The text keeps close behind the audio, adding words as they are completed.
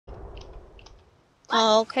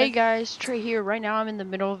Oh, okay. Hey guys, Trey here. Right now I'm in the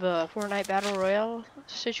middle of a Fortnite Battle Royale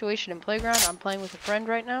situation in Playground. I'm playing with a friend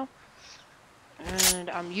right now. And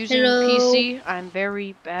I'm using Hello. PC. I'm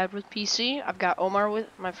very bad with PC. I've got Omar with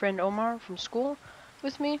my friend Omar from school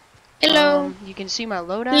with me. Hello. You can see my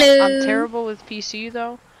loadout. I'm Hello. terrible with PC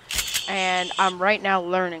though. And I'm right now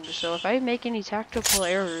learning. So if I make any tactical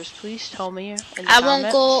errors, please tell me in the I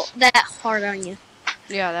won't go comments. that hard on you.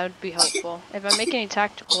 Yeah, that would be helpful. If I make any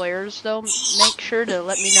tactical errors though, make sure to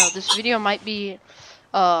let me know. This video might be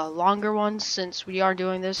longer ones since we are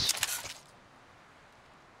doing this.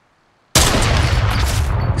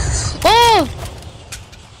 Oh!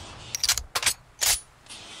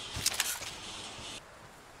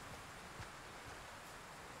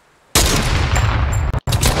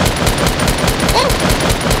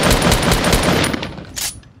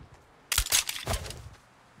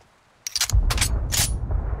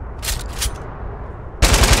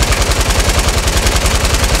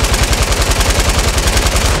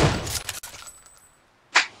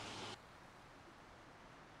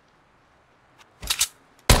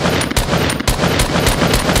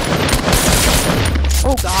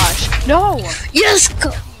 Oh gosh, no! Yes!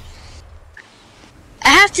 Go. I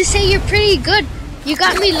have to say you're pretty good. You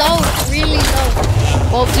got me low, really low.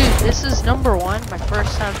 Well, dude, this is number one. My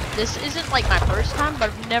first time. This isn't like my first time, but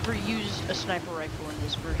I've never used a sniper rifle in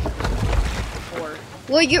this version before.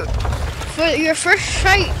 Well, for your first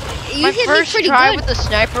try, you My hit first me pretty try good. with the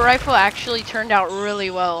sniper rifle actually turned out really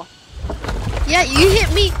well. Yeah, you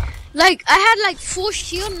hit me. Like I had like full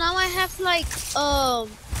shield. Now I have like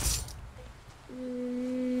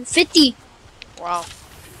 50. Wow.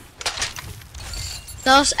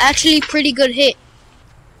 That was actually pretty good hit.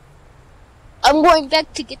 I'm going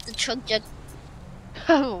back to get the chug jug.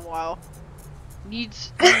 Wow.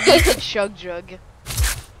 Needs a chug jug.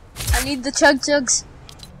 I need the chug jugs.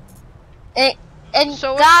 And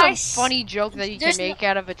So guys, what's some funny joke that you can make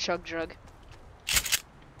out of a chug jug?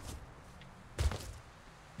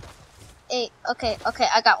 Hey, okay,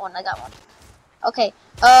 I got one. Okay,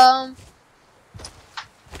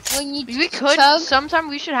 when you We could. chug, Sometime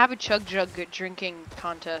we should have a chug jug drinking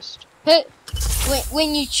contest.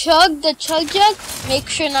 when you chug the chug jug, make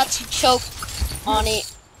sure not to choke on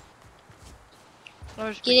it. That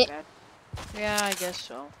was Get pretty it? bad. Yeah, I guess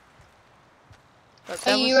so. But Are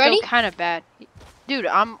that was you ready? still kind of bad. Dude,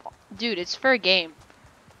 it's fair game.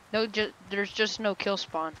 No, there's just no kill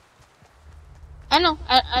spawn. I know.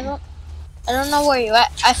 I don't know where you're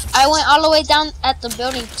at. I went all the way down at the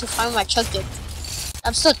building to find my chug jug.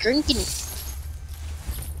 I'm still drinking it.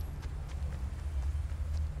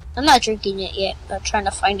 I'm not drinking it yet. I'm trying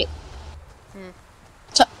to find it.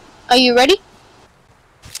 So, are you ready?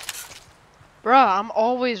 Bruh, I'm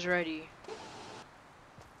always ready.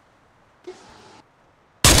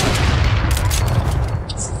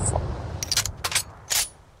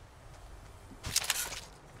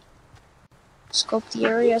 Scope the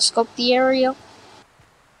area. Scope the area.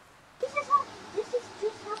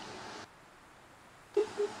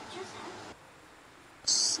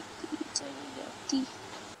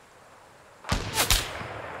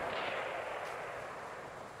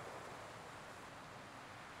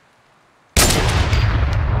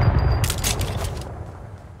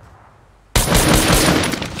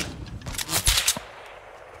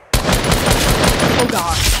 Oh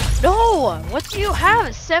gosh. No! What do you have?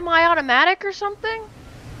 A semi-automatic or something?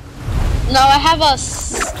 No, I have a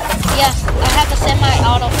semi-auto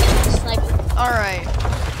sniper, Alright.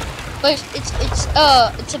 but it's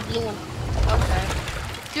a blue one. Okay.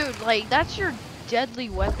 Dude, like, that's your deadly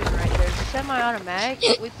weapon right there.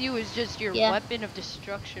 Semi-automatic with you is just your Yeah. weapon of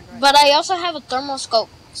destruction right But I also have a thermal scope,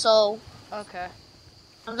 so Okay.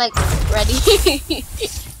 I'm like ready.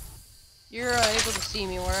 You're able to see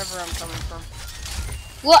me wherever I'm coming from.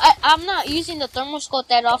 Well, I'm not using the thermal scope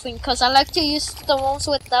that often because I like to use the ones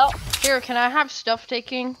without. Here, can I have stuff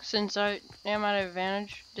taking since I am at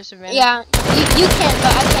disadvantage? Yeah, you can,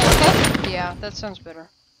 but I can't. Okay. Yeah, that sounds better.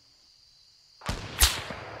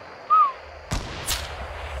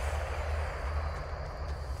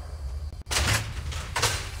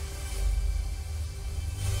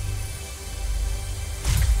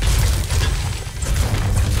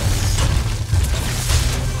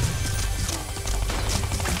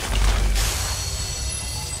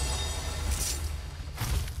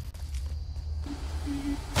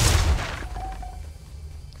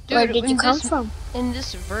 Dude, Where did you come from? In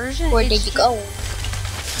this version, Where did you go? In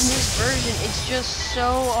this version, it's just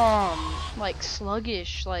so like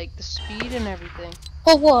sluggish, like the speed and everything.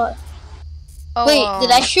 For what? Oh, Wait,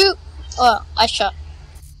 did I shoot? Oh, I shot.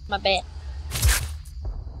 My bad.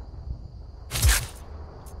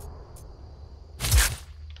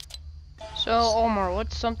 So, Omar,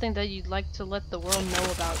 what's something that you'd like to let the world know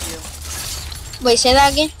about you? Wait, say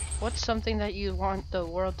that again. What's something that you want the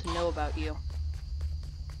world to know about you?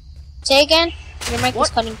 Say again. Your mic is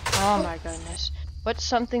What? cutting. Oh my goodness. What's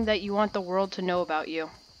something that you want the world to know about you?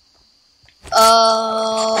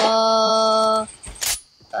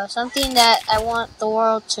 Something that I want the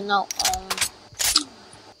world to know.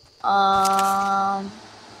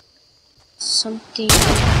 Something.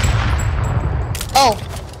 Oh.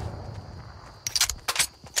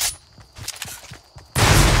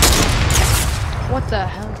 What the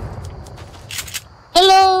hell?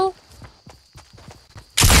 Hello.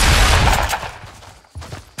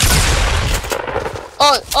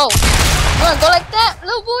 Oh. You wanna go like that,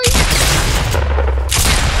 little boy?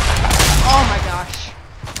 Oh my gosh.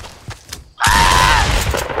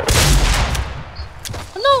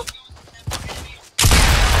 No.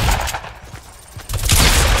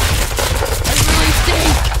 I really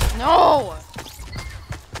stink. No.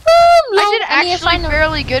 I did actually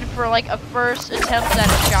fairly good for like a first attempt at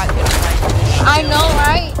a shotgun rifle. I know,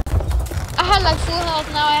 right? I had like full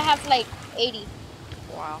health. Now I have like 80.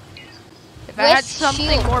 Wow. If I had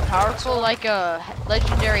something more powerful like a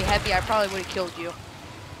legendary heavy, I probably would have killed you.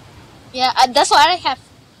 Yeah, that's what I have.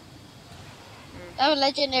 I have a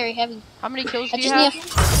legendary heavy. How many kills do you have?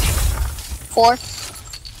 4.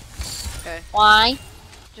 Okay. Why?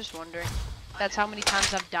 Just wondering. That's how many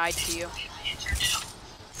times I've died to you.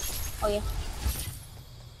 Oh yeah.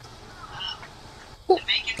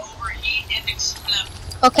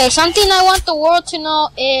 Okay, something I want the world to know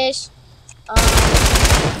is,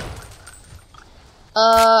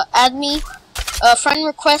 add me, friend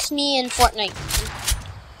request me in Fortnite.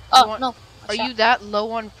 Oh no. Are you that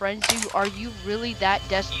low on friends? Are you really that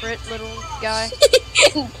desperate, little guy?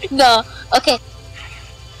 No. Okay.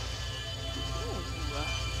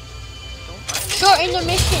 Short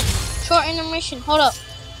intermission. Hold up.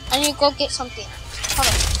 I need to go get something. Hold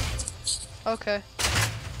up. Okay.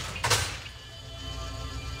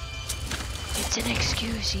 It's an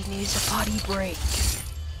excuse. He needs a potty break.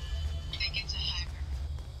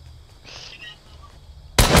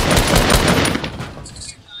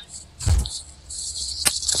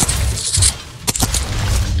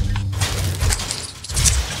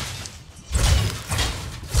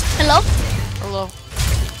 Hello? Hello.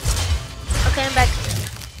 Okay, I'm back.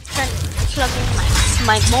 Trying to plug in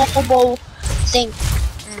my mobile thing.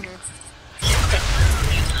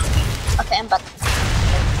 Okay, I'm back.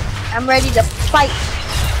 I'm ready to fight.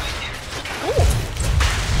 Ooh.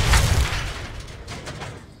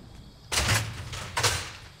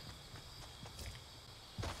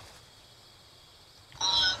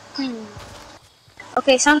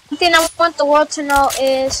 Okay, something I want the world to know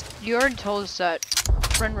is... You already told us that.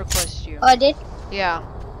 Friend request you. Oh, I did? Yeah.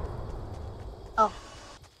 Oh.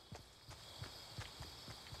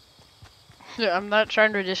 I'm not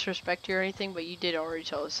trying to disrespect you or anything, but you did already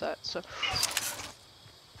tell us that, so...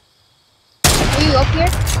 Are you up here?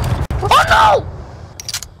 Oh no!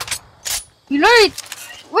 You literally...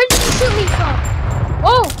 Where did you shoot me from?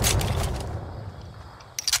 Whoa!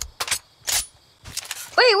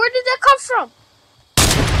 Wait, where did that come from?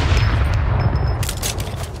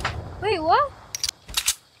 Wait, what?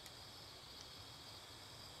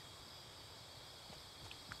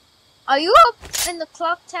 Are you up in the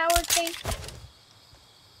clock tower thing?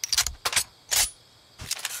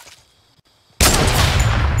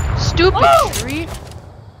 Stupid tree!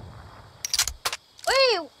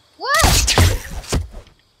 Wait, what?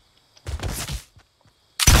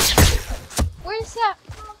 Where's that?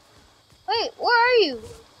 Wait, where are you?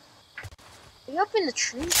 Are you up in the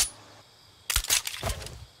tree?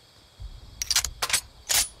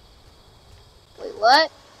 Wait,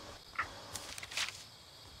 what?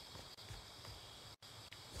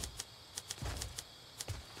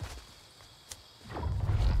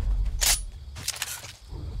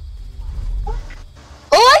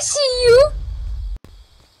 Oh, I see you!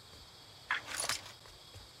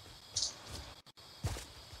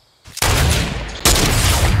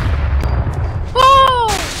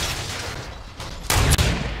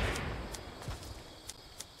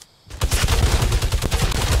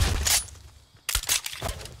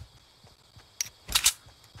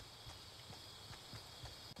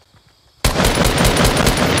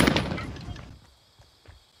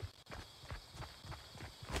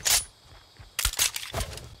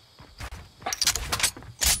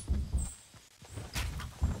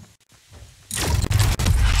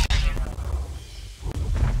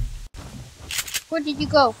 Where did you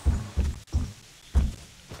go?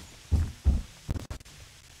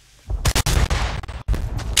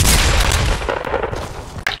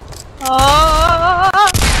 Oh!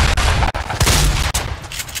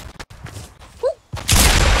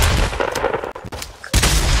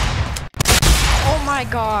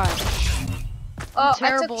 Oh, I took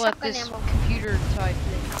terrible at shotgun this ammo. computer type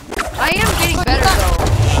thing. I am getting better though,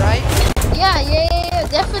 right? Yeah,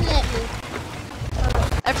 definitely.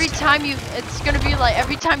 Every time it's gonna be like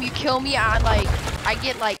every time you kill me, I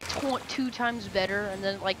get like 2 times better, and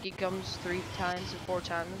then like it comes 3 times and 4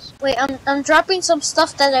 times. Wait, I'm dropping some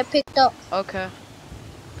stuff that I picked up. Okay.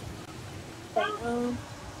 Okay,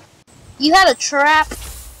 you had a trap.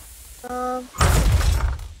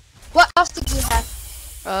 What else did you have?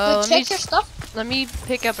 Wait, check your stuff. Let me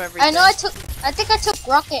pick up everything. I think I took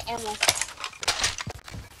rocket ammo.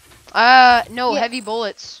 No, Yeah. heavy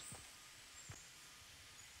bullets.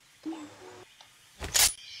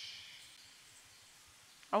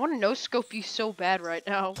 I want to no scope you so bad right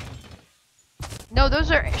now. No, those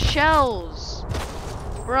are shells.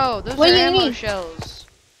 Bro, those are ammo shells.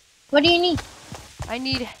 What do you need? I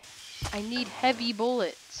need heavy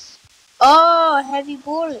bullets. Oh, heavy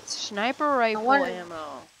bullets. Sniper rifle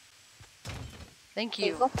ammo. Thank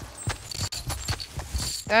you.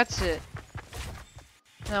 That's it.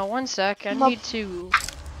 Now, one sec. I need to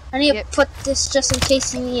put this just in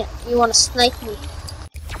case you want to snipe me.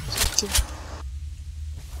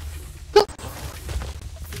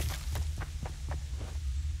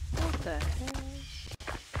 What the heck?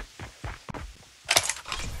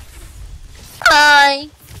 Hi.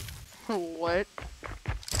 What?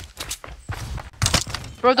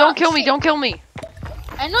 Bro, don't kill me! Don't kill me!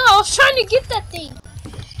 I know. I was trying to get that thing.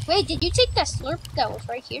 Wait, did you take that slurp that was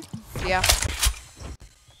right here? Yeah.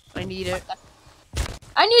 I need it.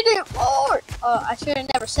 I need it more. Oh, I should have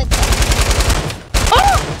never said that.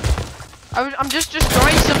 Oh! I'm just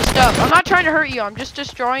destroying some stuff. I'm not trying to hurt you. I'm just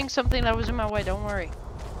destroying something that was in my way. Don't worry.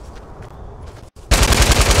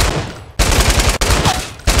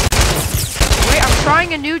 Wait, I'm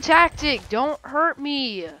trying a new tactic. Don't hurt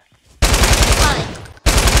me. Fine.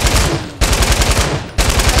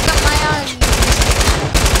 I got my eye on you.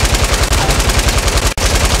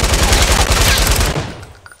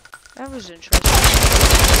 That was interesting.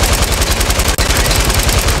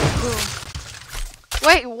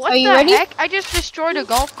 Wait, what the heck? I just destroyed a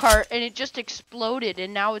golf cart and it just exploded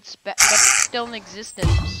and now it's that's still in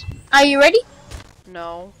existence. Are you ready?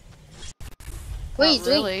 No. What are you Not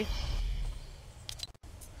doing? really.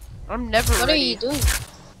 I'm never ready. What are you doing?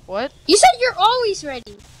 What? You said you're always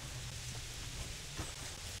ready.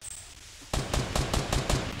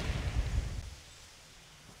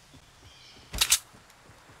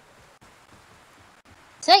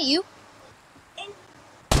 Is that you? Can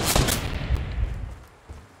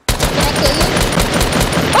I kill you?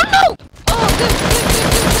 Oh no! Oh,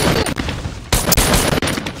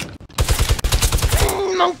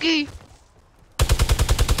 good. Monkey!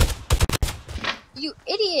 You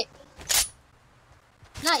idiot.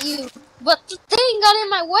 Not you. But the thing got in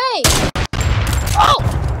my way. Oh!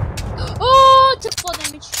 Oh, took fall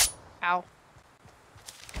damage. Ow.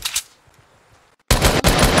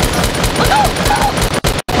 Oh no! No!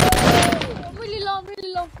 I'm really low, I'm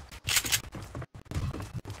really low.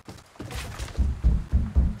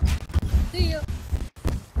 See ya.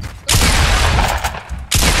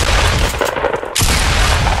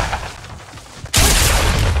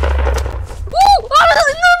 Woo! Oh,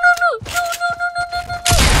 no!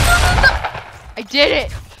 I did it!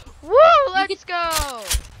 Woo! Let's go!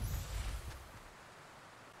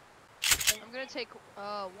 I'm gonna take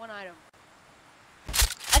one item.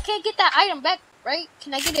 I can't get that item back, right?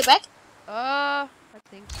 Can I get it back? I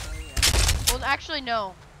think so, yeah. Well, actually,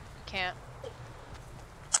 no. You can't.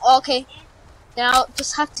 Okay. Then I'll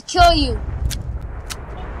just have to kill you.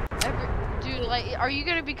 Dude, like, are you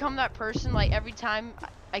gonna become that person, like, every time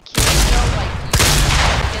I kill you, like,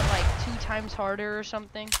 you get, like, 2 times harder or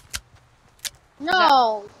something?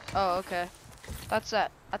 No. Oh, okay. That's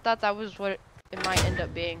that. I thought that was what it might end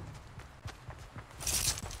up being.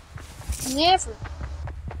 Never.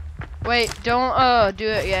 Wait, don't, do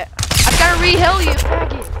it yet. I've gotta re-heal you,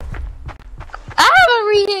 faggot! I have a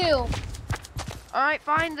re-heal. Alright,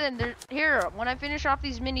 fine then. Here, when I finish off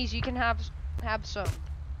these minis, you can have some.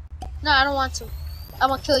 No, I don't want to. I'm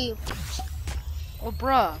gonna kill you. Well,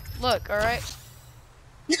 bruh, look, alright?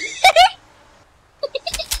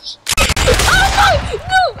 Oh, no!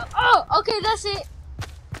 No! Oh, okay, that's it.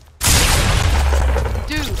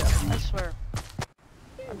 Dude, I swear.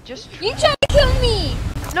 I'm just... You tried to kill me!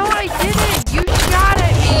 No, I didn't! You shot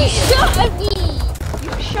at me! You shot at me!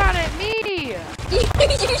 You shot at me! You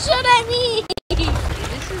shot at me!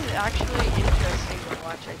 This is actually interesting to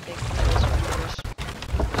watch, I think, for this viewers.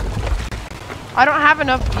 I don't have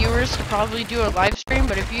enough viewers to probably do a live stream,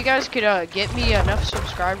 but if you guys could get me enough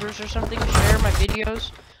subscribers or something to share my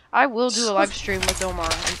videos, I will do a live stream with Omar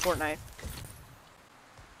in Fortnite.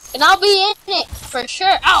 And I'll be in it for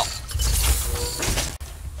sure. Ow!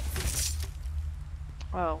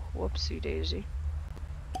 Oh, whoopsie daisy.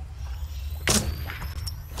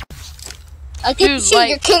 I can Dude, see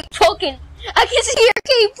your keep poking. I can see your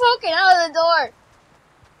keep poking out of the door.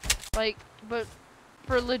 Like, but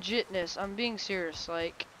for legitness, I'm being serious.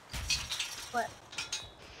 Like, What?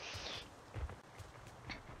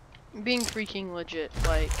 I'm being freaking legit.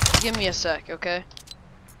 Like, give me a sec, okay?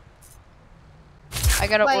 I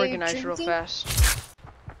gotta Why, organize real fast.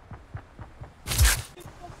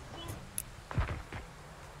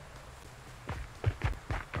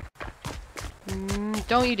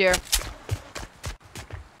 Don't you dare.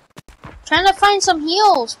 Trying to find some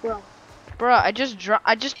heals, bro. Bruh, I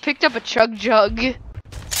just picked up a chug jug.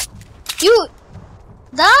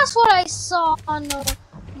 That's what I saw on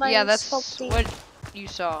my Yeah, that's scope what you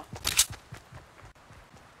saw.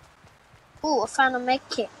 Ooh, I found a med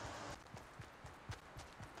kit.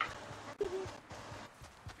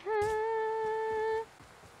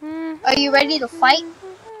 Are you ready to fight?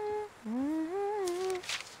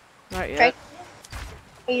 Not yet. Okay.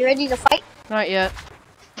 Are you ready to fight? Not yet.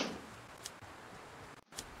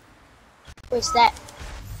 Where's that?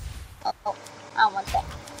 Oh, I don't want that.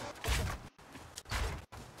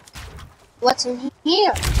 What's in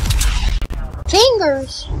here?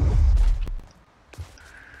 Clingers.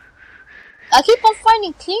 I keep on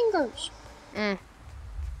finding clingers.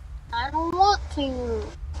 I don't want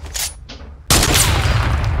clingers.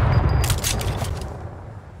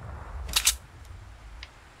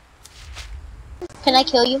 Can I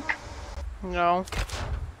kill you? No.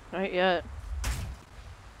 Not yet.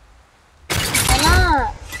 Why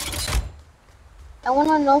not? I want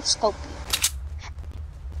to no scope you.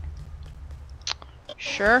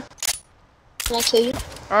 Sure. Can I kill you?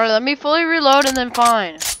 Alright, let me fully reload and then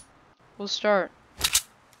fine. We'll start.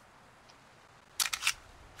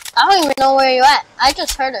 I don't even know where you're at. I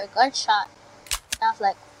just heard a gunshot. And I was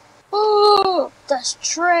like, oh, that's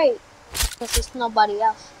Trey. Because there's nobody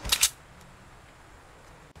else.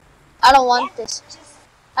 I don't want this.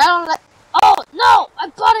 I don't like. Oh, no! I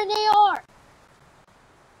bought an AR!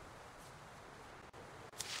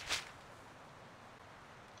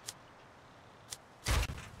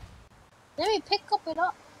 Let me pick it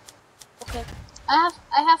up. Okay. I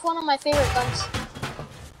have one of my favorite guns.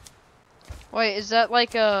 Wait, is that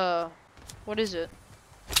like a... What is it?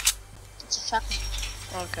 It's a shotgun.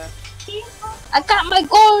 Okay. I got my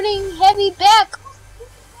golden heavy back!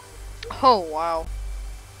 Oh, wow.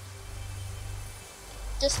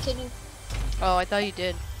 Just kidding. Oh, I thought you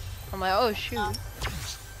did. I'm like, oh, shoot.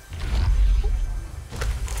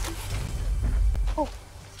 Oh.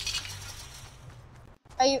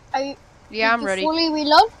 Are you Yeah, I'm ready. Fully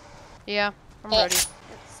reload? Yeah, I'm ready.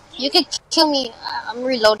 You can kill me. I'm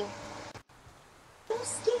reloading.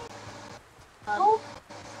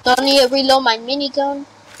 Don't need to reload my minigun.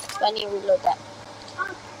 So I need to reload that.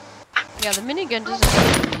 Yeah, the minigun doesn't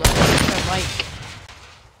really reload. That's what I like.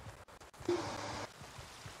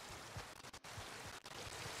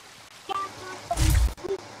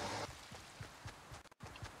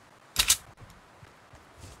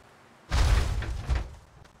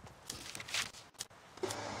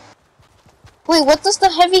 Wait, what does the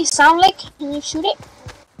heavy sound like? Can you shoot it?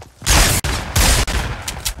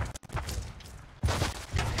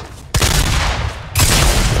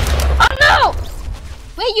 Oh no!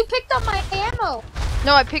 Wait, you picked up my ammo.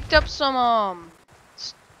 No, I picked up some, I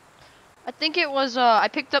think it was, I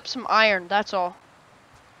picked up some iron, that's all.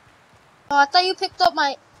 Oh, I thought you picked up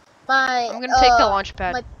my I'm gonna take the launch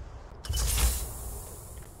pad.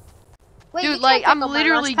 Wait, dude, like, I'm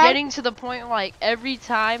literally getting to the point, like, every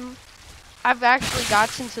time I've actually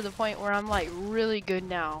gotten to the point where I'm, like, really good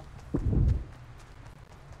now.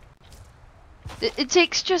 It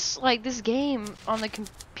takes just, like, this game on the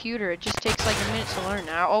computer, it just takes, like, a minute to learn.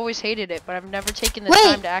 I always hated it, but I've never taken the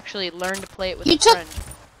time to actually learn to play it with a friend.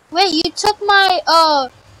 Wait, you took my,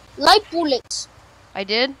 light bullets. I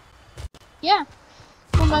did? Yeah.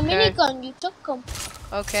 For my minigun, you took them.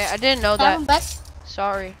 Okay, I didn't know Have that. them back.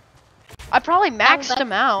 Sorry. I probably maxed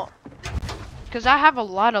them out. Because I have a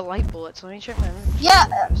lot of light bullets. Let me check my inventory. Yeah,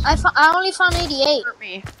 I only found 88. Hurt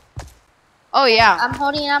me. Oh, yeah. I'm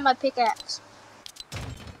holding out my pickaxe.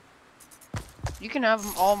 You can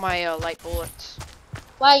have all my light bullets.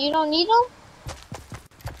 Why, you don't need them?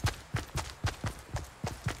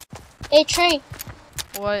 Hey, Trey.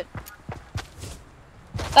 What?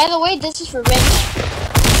 By the way, this is for revenge.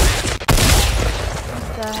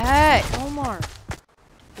 What the heck? Omar.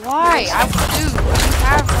 Why? Dude, you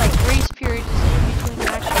have like grace periods in between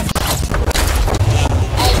matches.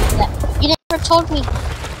 You never told me.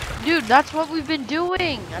 Dude, that's what we've been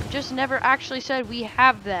doing. I've just never actually said we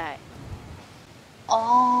have that.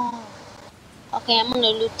 Oh. Okay, I'm gonna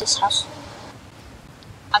loot this house.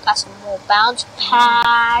 I got some more bounce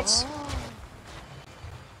pads.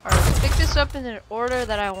 Alright, pick this up in the order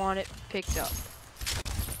that I want it picked up.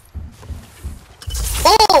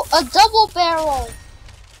 Oh, a double barrel.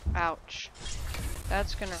 Ouch.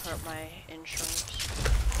 That's gonna hurt my insurance.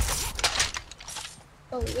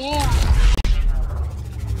 Oh yeah.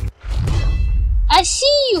 I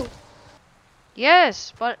see you.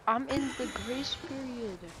 Yes, but I'm in the grace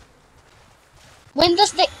period. When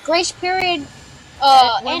does the grace period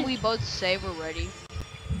when end? we both say we're ready.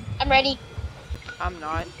 I'm ready. I'm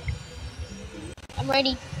not. I'm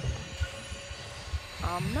ready.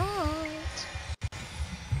 I'm not.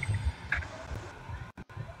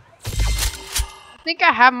 I think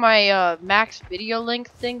I have my max video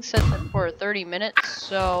length thing set for 30 minutes,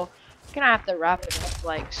 so I'm gonna have to wrap it up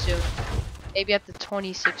like soon. Maybe at the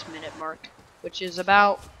 26-minute mark, which is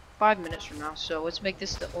about 5 minutes from now. So let's make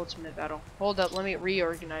this the ultimate battle. Hold up, let me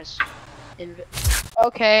reorganize.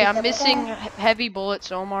 Okay, I'm missing heavy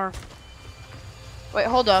bullets, Omar. Wait,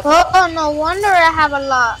 hold up. Oh, no wonder I have a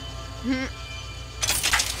lot.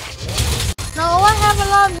 No, I have a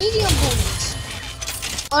lot of medium bullets.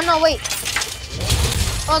 Oh no, wait.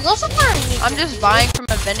 Oh, those are kind of medium. I'm just buying from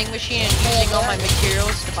a vending machine and using all my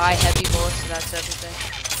materials to buy heavy bullets, so that's everything.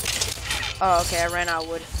 Oh, okay, I ran out of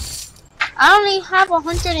wood. I only have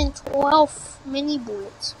 112 mini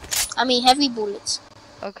bullets. I mean, heavy bullets.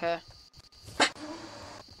 Okay.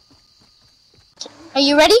 Are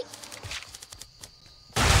you ready?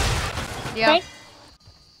 Yeah. Okay.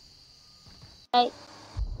 Right.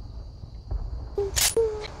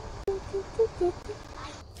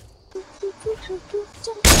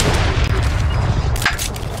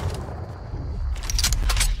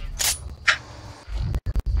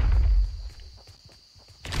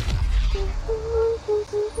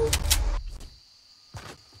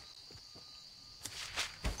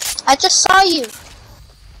 I just saw you.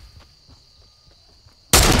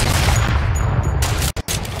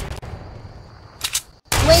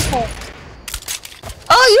 Wait for it.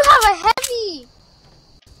 Oh, you have a heavy.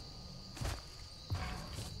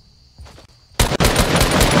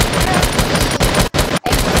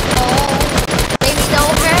 Oh, baby,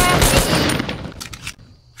 don't hurt me.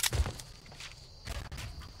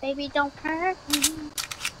 Baby, don't hurt me.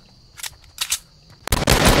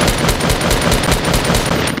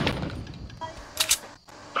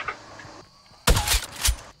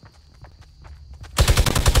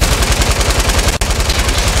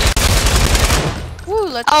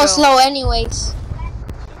 Let's I go. was slow anyways.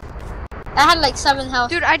 I had like 7 health.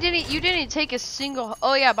 Dude, you didn't take a single.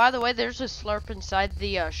 Oh yeah, by the way, there's a slurp inside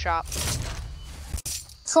the shop.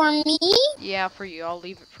 For me? Yeah, for you. I'll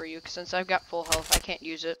leave it for you, 'cause since I've got full health, I can't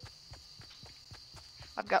use it.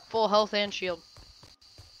 I've got full health and shield.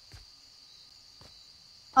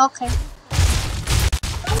 Okay.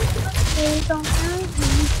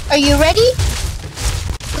 Are you ready?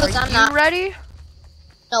 Because I'm not. Are you ready?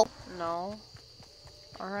 No. No.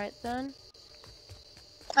 Alright then.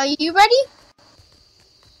 Are you ready?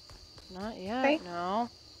 Not yet, Right. no.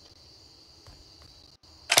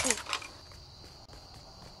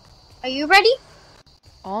 Are you ready?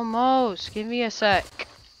 Almost. Give me a sec.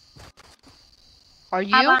 Are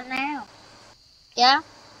you? How about now? Yeah?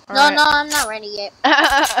 Alright. No, I'm not ready yet.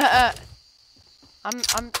 I'm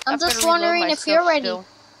just wondering if you're ready. Still.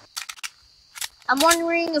 I'm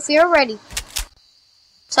wondering if you're ready.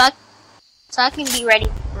 So I can be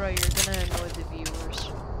ready. Bro, you're gonna annoy the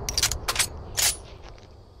viewers.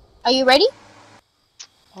 Are you ready?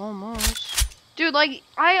 Almost. Dude, like,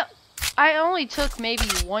 I only took maybe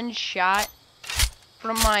one shot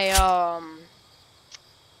from my,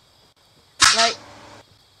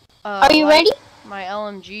 Are you ready? My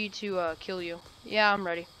LMG to, kill you. Yeah, I'm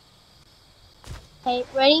ready. Okay,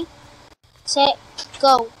 ready, set,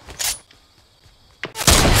 go.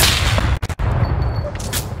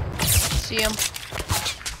 See him.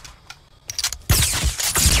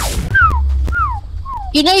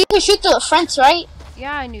 You know you can shoot the fronts, right?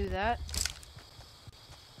 Yeah, I knew that.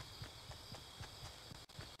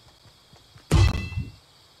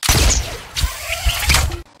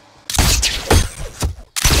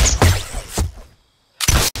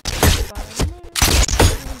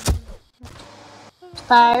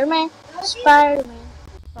 Spider-Man, Spider-Man.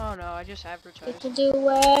 Oh no, I just He advertised. can do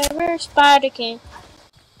whatever Spider can.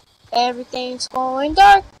 Everything's going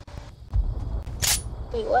dark.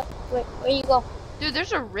 Wait, what? Where you go? Dude,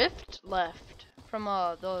 there's a rift left from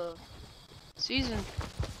the season.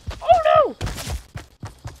 Oh no!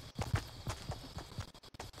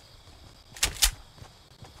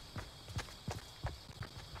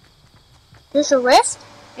 There's a rift?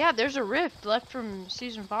 Yeah, there's a rift left from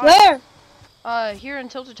season 5. Where? Here in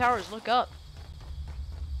Tilted Towers, look up.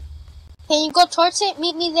 Can you go towards it?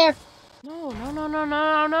 Meet me there. No,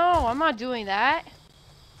 I'm not doing that.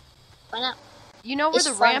 Why not? You know where It's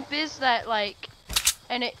the fun. ramp is that, like,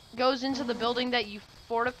 and it goes into the building that you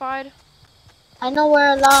fortified? I know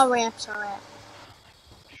where a lot of ramps are at.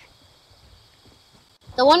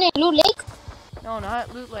 The one in Loot Lake? No,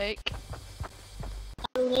 not Loot Lake.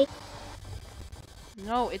 Loot Lake?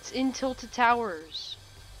 No, it's in Tilted Towers.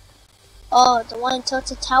 Oh, the one in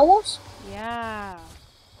Tilted Towers? Yeah.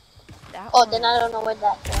 That Oh, one. then I don't know where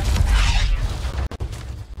that is.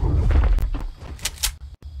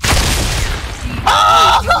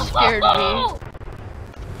 You scared me.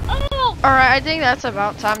 Alright, I think that's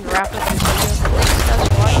about time to wrap up this video. Thanks guys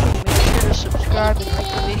for watching. Make sure to subscribe and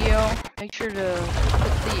like the video. Make sure to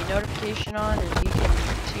put the notification on and you can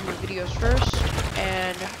see my videos first.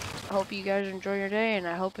 And I hope you guys enjoy your day and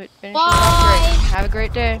I hope it finishes off great. Have a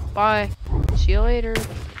great day. Bye. See you later.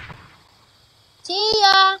 See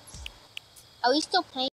ya! Are we still playing?